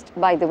amazed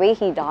by the way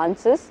he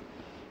dances,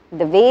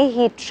 the way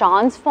he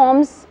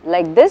transforms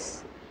like this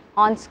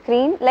on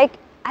screen. Like,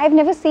 I've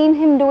never seen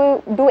him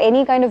do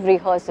any kind of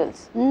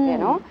rehearsals, you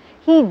know.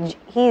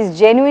 he's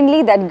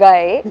genuinely that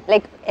guy.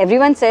 Like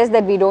everyone says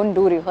that we don't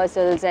do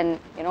rehearsals and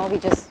we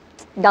just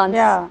dance.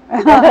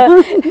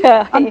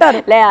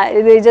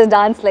 They just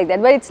dance like that,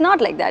 but it's not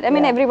like that. I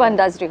mean, everyone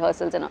does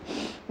rehearsals and all,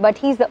 but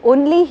he's the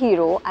only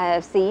hero I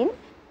have seen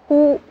who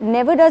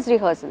never does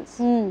rehearsals.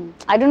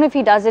 I don't know if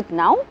he does it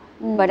now,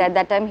 but at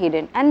that time he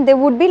didn't. And there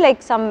would be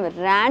like some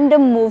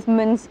random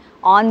movements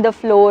on the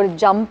floor,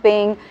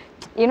 jumping,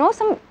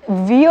 some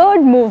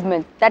weird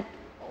movement that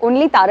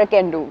only Tara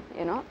can do,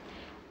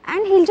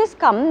 and he'll just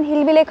come,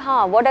 he'll be like,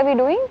 what are we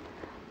doing?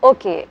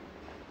 Okay.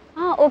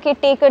 Okay,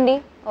 take andi.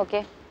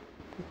 Okay.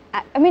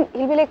 I mean,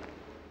 we'll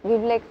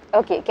be like,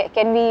 okay,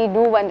 can we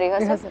do one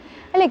rehearsal?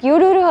 Like, you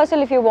do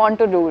rehearsal if you want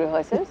to do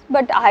rehearsals,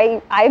 but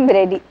I'm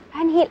ready.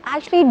 And he'll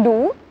actually do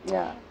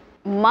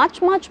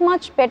much, much,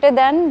 much better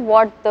than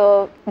what the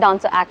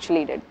dancer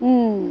actually did.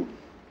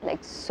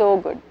 Like, so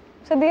good.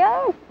 So they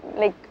are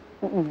like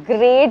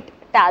great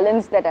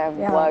talents that I've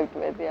worked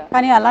with.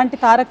 కానీ అలాంటి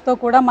తారక్తో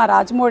కూడా మా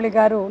రాజమౌళి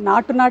గారు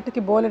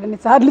నాటుకి బోలెడన్ని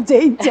సార్లు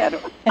చేయించారు.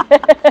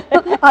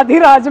 అది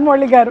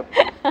రాజమౌళి గారు.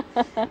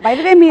 బై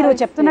ది వే, మీరు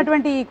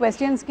చెప్తున్నటువంటి ఈ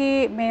క్వశ్చన్స్ కి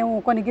మేము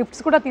కొన్ని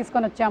గిఫ్ట్స్ కూడా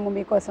తీసుకొని వచ్చాము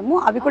మీకోసము,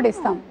 అవి కూడా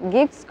ఇస్తాం.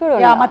 గిఫ్ట్స్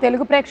కూడా మా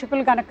తెలుగు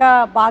ప్రేక్షకులు కనుక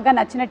బాగా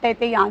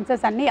నచ్చినట్టయితే ఈ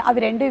ఆన్సర్స్ అన్ని అవి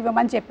 2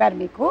 ఇవ్వమని చెప్పారు,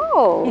 మీకు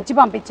ఇచ్చి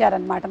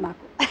పంపించారనమాట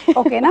నాకు.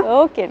 ఓకేనా?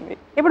 ఓకే అండి.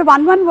 ఇప్పుడు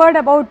one word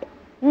అబౌట్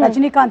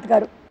రజనీకాంత్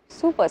గారు.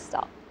 Super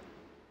star.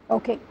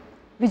 ఓకే.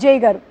 విజయ్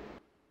గారు.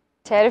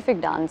 Terrific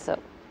dancer.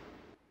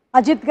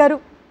 అజిత్ గారు.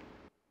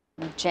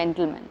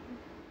 Gentleman.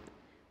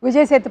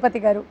 విజయ్ సేతుపతి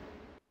గారు.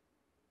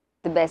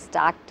 The best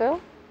actor.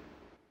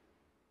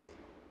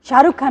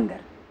 Shahrukh Khan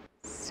గారు.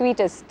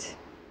 Sweetest.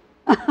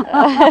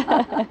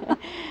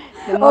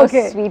 The most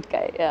sweet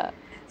guy.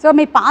 So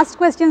me past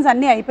questions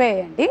అన్నీ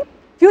అయిపోయాయండి.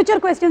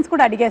 ఫ్యూచర్ క్వశ్చన్స్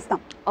కూడా అడిగేస్తాం.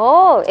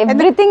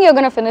 Everything you're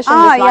going to finish in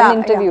this one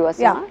interview.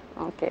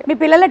 Okay. మీ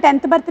పిల్లల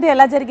 10th birthday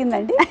ఎలా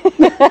జరిగిందండి?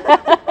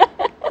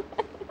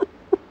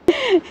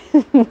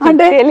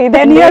 అంటే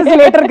 10 years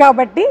later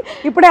కాబట్టి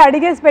ఇప్పుడే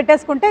అడిగేసి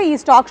పెట్టేసుకుంటే ఈ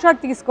స్టాక్ షాట్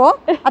తీసుకో,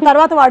 ఆ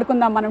తర్వాత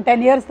వాడుకుందాం మనం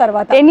 10 years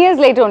తర్వాత. 10 years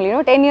later only,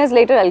 10 years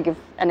later I'll give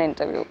an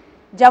interview.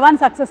 Jawan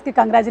success కి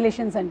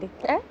కంగ్రాచులేషన్స్ అండి.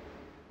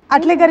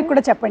 అట్లే గారికి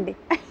కూడా చెప్పండి,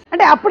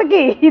 అంటే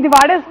అప్పటికి ఇది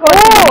వాడేసుకో.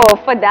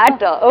 For that.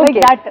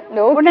 Okay.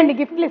 ఉండండి,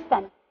 గిఫ్ట్లు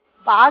ఇస్తాను.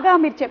 బాగా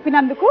మీరు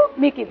చెప్పినందుకు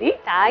మీకు ఇది.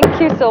 Thank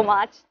you so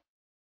much.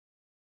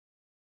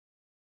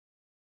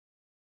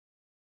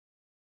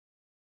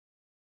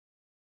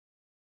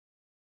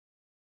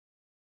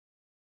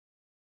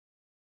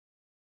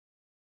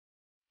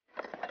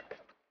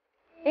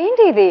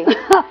 ఏంటి ఇది?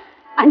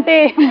 అంటే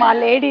మా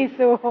లేడీస్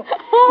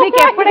మీకు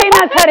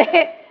ఎప్పుడైనా సరే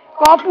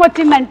కోపం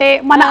వచ్చిందంటే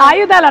మన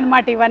ఆయుధాలు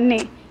అన్నమాట ఇవన్నీ.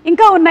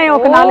 ఇంకా ఉన్నాయి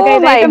ఒక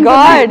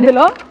 4-5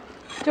 ఇందులో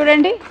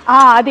చూడండి.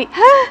 అది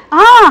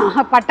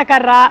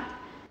పట్టకర్ర,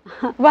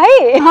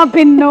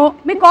 పిన్ను,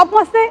 మీ కోపం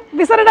వస్తే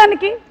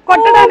విసరడానికి,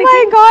 కొట్టడానికి.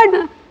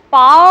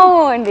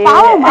 పావం అండి.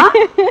 పావమా?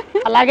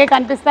 అలాగే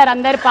కనిపిస్తారు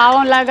అందరు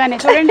పావం లాగానే.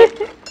 చూడండి,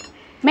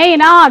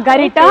 మెయిన్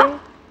గరిట.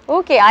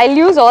 Okay, I'll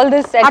use all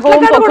this at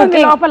home for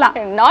cooking.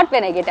 Not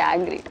when I get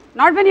angry.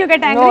 Not when you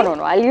get angry?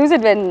 No. I'll use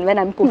it when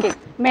I'm cooking.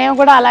 మేము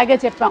కూడా అలాగే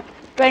చెప్పాం.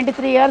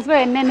 23 years లో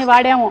ఎన్ని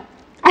వాడాము.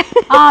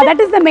 That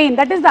is the main.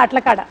 That is the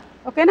atlakada.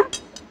 Okay na?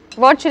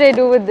 What should I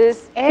do with this?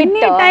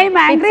 Anytime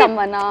angry. Hit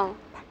someone.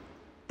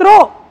 Throw.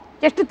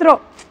 Just throw.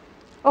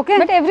 Okay?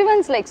 But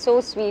everyone's like so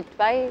sweet.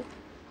 Why?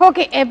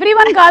 Okay,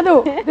 everyone kaadu.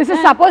 This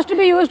is supposed to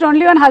be used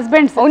only on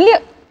husbands. Only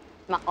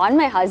on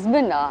my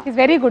husband. He's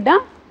very good,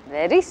 huh?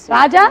 Very sweet.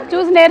 Raja,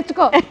 choose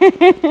nerchuko.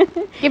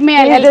 Give me,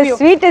 I'll help you. The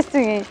sweetest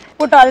thing.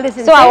 Put all this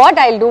inside. So what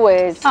I'll do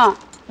is,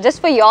 just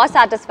for your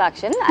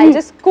satisfaction, I'll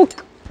just cook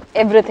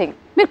everything.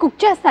 మీరు cook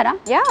చేస్తారా?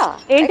 Yeah.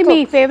 ఏంటి మీ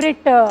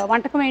favourite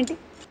వంటకం ఏంటి?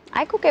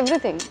 I cook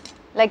everything.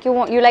 Like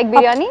you like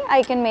biryani,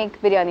 I can make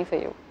biryani for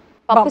you.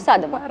 Pappu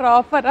sadam.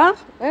 Offer.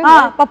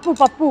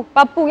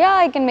 పప్పు. Yeah,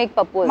 I can make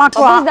pappu.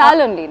 Pappu is dal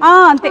only.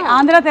 అంతే.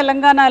 ఆంధ్ర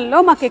తెలంగాణలో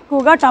మాకు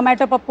ఎక్కువగా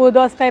టొమాటో పప్పు,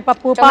 దోసకాయ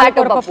పప్పు,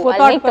 పాలకూర పప్పు.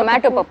 I'll make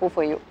tomato pappu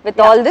for you with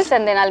all this,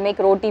 and then I'll make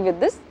roti with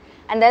this,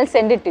 and then I'll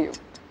send it to you.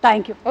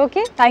 Thank you.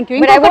 Okay? Thank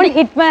you. But I won't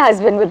hit my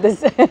husband with this.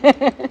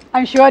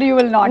 I'm sure you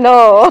will not. No.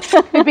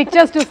 Me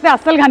pictures చూస్తే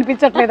అస్సలు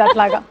కనిపించట్లేదు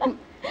అట్లాగా.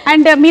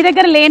 And మీ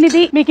దగ్గర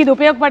లేనిది మీకు ఇది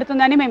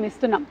ఉపయోగపడుతుందని మేము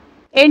ఇస్తున్నాం.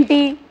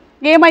 ఏంటి,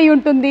 ఏమై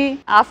ఉంటుంది?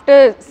 After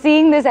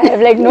seeing this, I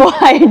have like no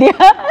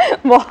idea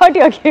what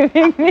you're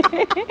giving me.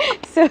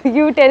 So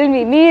you tell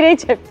me. మీరే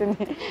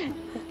చెప్తుంది.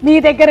 మీ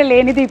దగ్గర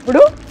లేనిది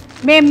ఇప్పుడు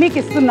మేము మీకు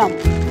ఇస్తున్నాం.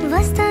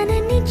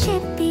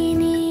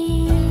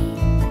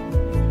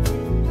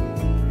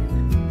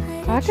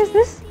 What is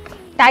this?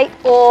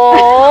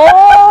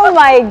 Oh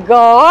my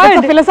God!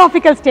 It's a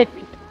philosophical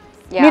statement.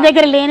 మీ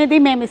దగ్గర లేనిది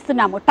మేము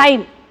ఇస్తున్నాము. Time.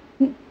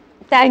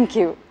 Thank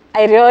you.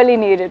 I really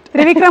need it.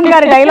 Trivikram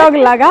గారి డైలాగ్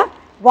లాగా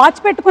వాచ్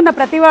పెట్టుకున్న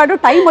ప్రతివాడు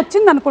టైం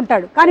వచ్చింది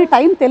అనుకుంటాడు, కానీ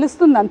టైం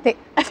తెలుస్తుంది అంతే.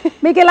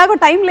 మీకు ఎలాగో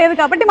టైం లేదు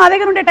కాబట్టి మా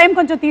దగ్గర ఉండే టైం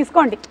కొంచెం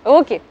తీసుకోండి.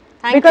 Okay.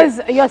 Because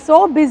you are so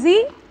busy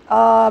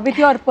with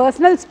your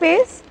personal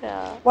space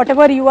what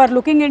ever you are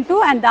looking in to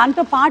and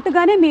దాంతో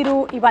పాటుగానే మీరు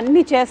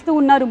ఇవన్నీ చేస్తూ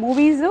ఉన్నారు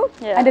movies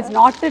and it's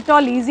not at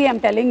all easy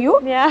I'm telling you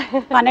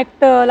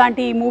connect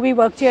లాంటి మూవీ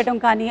వర్క్ చేయడం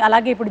కానీ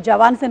అలాగే ఇప్పుడు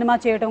జవాన్ సినిమా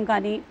చేయడం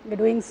కానీ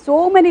doing so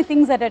many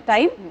things at a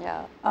time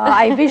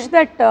I wish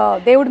that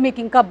దేవుడు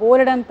మీకు ఇంకా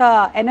బోలెడంత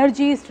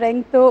ఎనర్జీ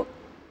స్ట్రెంగ్త్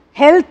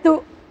హెల్త్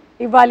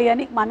ఇవ్వాలి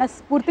అని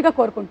మనస్ఫూర్తిగా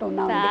కోరుకుంటూ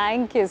ఉన్నాను.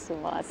 Thank you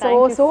Suma.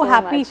 So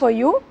happy for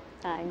you.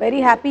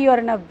 Very happy you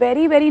are in a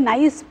very very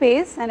nice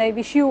space and I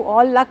wish you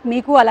all luck.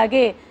 మీకు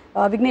అలాగే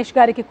విఘ్నేష్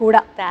గారికి కూడా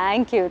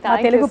థ్యాంక్ యూ.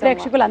 తెలుగు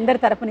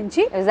ప్రేక్షకులందరి తరపు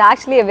నుంచి it was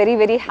actually a very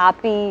very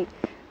happy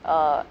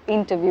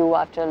interview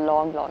after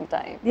long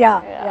time. Yeah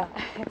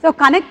so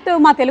connect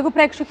మా తెలుగు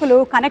ప్రేక్షకులు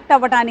connect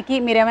అవ్వడానికి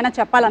మీరు ఏమైనా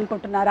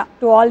చెప్పాలనుకుంటున్నారా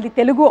to all the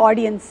Telugu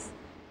audience?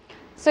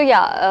 So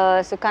yeah,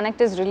 so Connect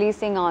is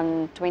releasing on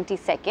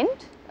 22nd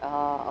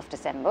of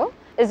December.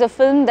 It's a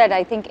film that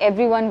I think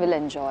everyone will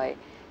enjoy.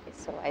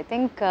 So I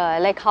think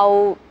like how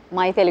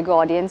my Telugu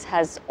audience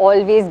has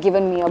always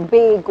given me a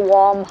big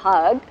warm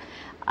hug,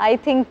 I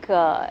think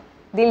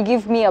they'll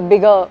give me a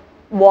bigger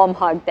warm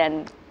hug than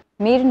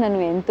మీరు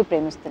నన్ను ఎంత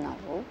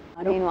ప్రేమిస్తున్నారు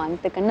నేను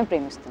అంతకన్నా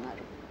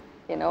ప్రేమిస్తున్నారు,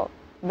 you know,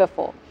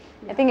 before.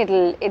 I think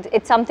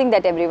it's something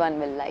that everyone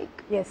will like.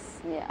 Yes.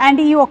 And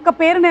ఈ ఒక్క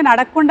పేరు నేను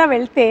అడగకుండా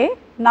వెళ్తే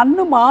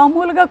నన్ను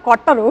మామూలుగా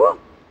కొట్టరు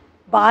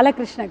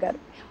బాలకృష్ణ గారు.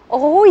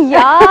 Oh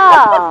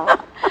yeah.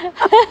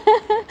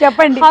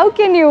 చెప్పండి. How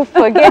can you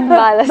forget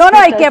Bala? No,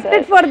 I kept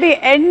it for the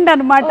end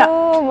anamata.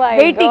 Oh my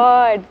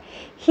God.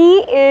 He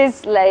is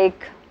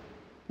like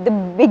the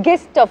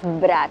biggest of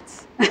brats.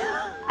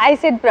 I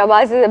said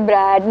Prabhas is a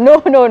brat.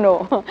 No.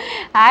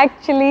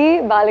 Actually,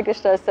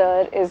 Balakrishna sir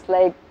is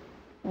like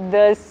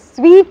the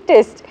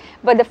sweetest.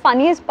 But the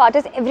funniest part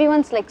is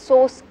everyone's like so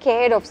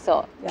scared of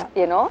sir,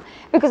 you know,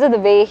 because of the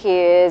way he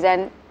is,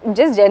 and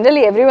just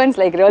generally everyone's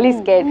like really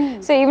scared.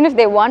 So even if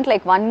they want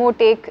like one more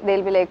take,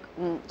 they'll be like,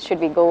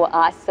 should we go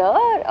ask sir,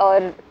 or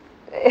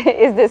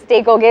is this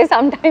take okay?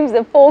 Sometimes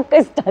the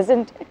focus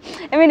doesn't,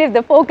 I mean, if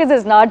the focus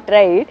is not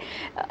right,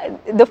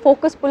 the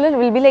focus puller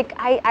will be like,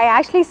 I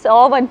actually saw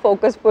one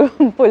focus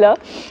puller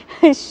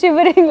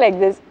shivering like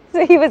this.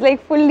 So he was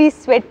like fully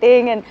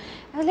sweating, and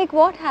I was like,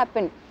 what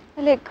happened?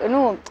 Like,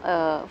 no,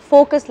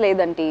 focus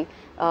ledanti.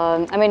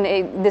 I mean,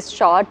 this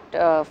shot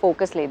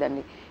focus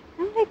ledanti.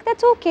 I'm like,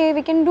 that's okay,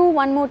 we can do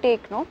one more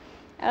take, no?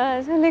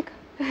 So like,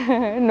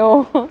 no,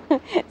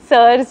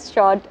 sir's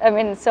shot, I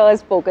mean,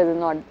 sir's focus is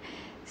not.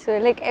 So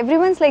like,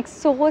 everyone's like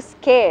so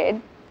scared,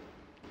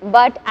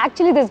 but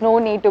actually there's no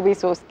need to be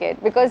so scared,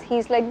 because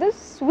he's like the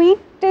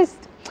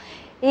sweetest,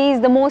 he's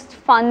the most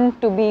fun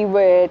to be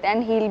with,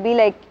 and he'll be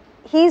like,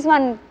 he's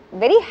one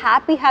very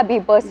happy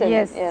person,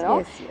 you know,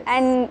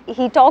 and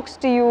he talks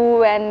to you,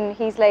 and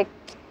he's like,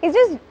 he's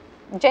just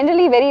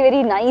generally very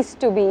very nice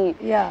to be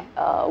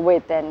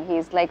with, and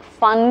he's like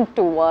fun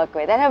to work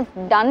with. And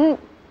I've done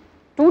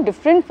 2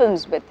 different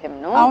films with him,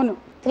 no?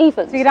 3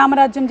 films. Sri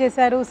Ramarajyam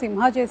chesaru,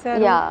 Simha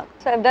chesaru. Yeah,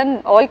 so I've done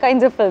all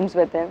kinds of films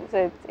with him,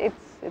 so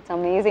it's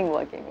amazing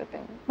working with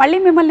him. Malli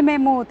mimmalni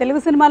memu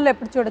Telugu cinemaalo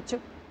eppudu chodochu?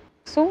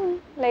 Soon,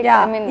 like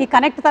I mean, ఈ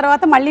connect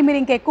తర్వాత మళ్ళీ మీరు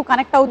ఇంకా ఎక్కువ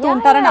connect అవుతూ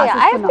ఉంటారని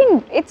ఆశిస్తున్నాను.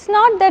 It's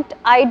not that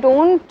I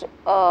don't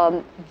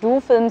do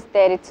films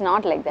there, it's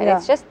not like that.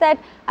 It's just that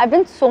I've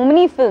done so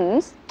many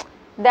films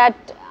that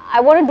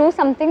I want to do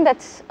something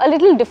that's a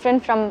little different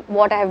from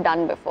what I have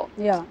done before.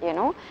 You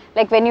know,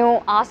 like when you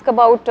ask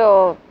about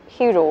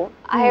Hero,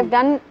 I have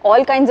done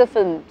all kinds of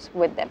films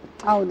with them.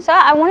 So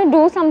I want to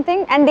do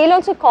something, and they'll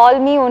also call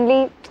me only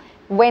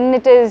when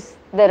it is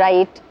the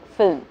right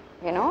film,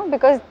 you know,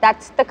 because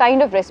that's the kind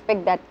of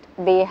respect that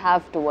they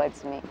have towards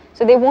me.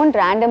 So they won't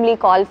randomly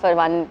call for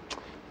one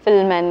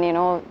film and, you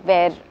know,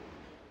 where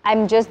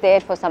I'm just there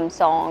for some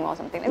song or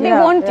something. They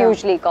won't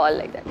usually call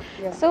like that.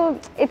 So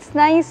it's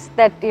nice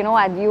that, you know,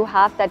 you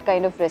have that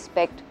kind of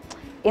respect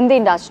in the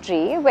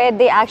industry where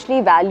they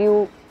actually value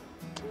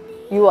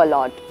you a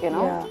lot, you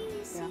know.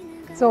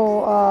 So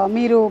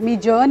మీరు మీ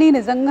journey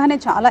నిజంగానే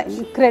చాలా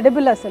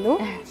incredible. అసలు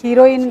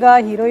హీరోయిన్గా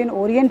heroine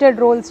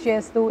oriented roles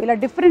చేస్తూ ఇలా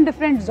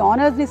different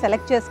జానర్స్ని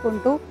select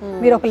చేసుకుంటూ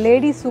మీరు ఒక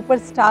లేడీ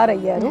సూపర్ స్టార్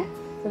అయ్యారు.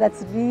 So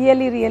that's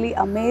really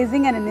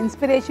amazing and an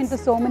inspiration to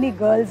so many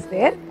girls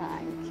there.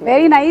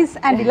 Very nice.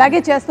 And ఇలాగే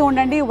చేస్తూ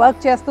ఉండండి,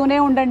 వర్క్ చేస్తూనే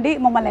ఉండండి,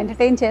 మమ్మల్ని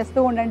ఎంటర్టైన్ చేస్తూ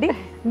ఉండండి.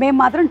 మేము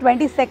మాత్రం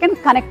 22nd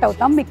కనెక్ట్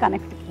అవుతాం. మీకు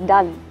connect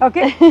done.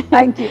 Okay,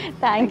 thank you.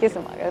 Thank you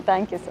so much.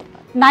 Thank you so much.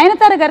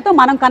 Nayanthara గారితో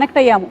మనం కనెక్ట్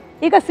అయ్యాము.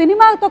 ఇక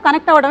సినిమాతో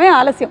కనెక్ట్ అవ్వడమే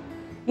ఆలస్యం.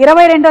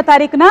 22వ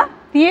తారీఖున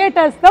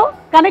థియేటర్స్తో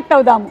కనెక్ట్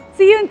అవుదాము.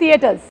 See you in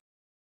theatres.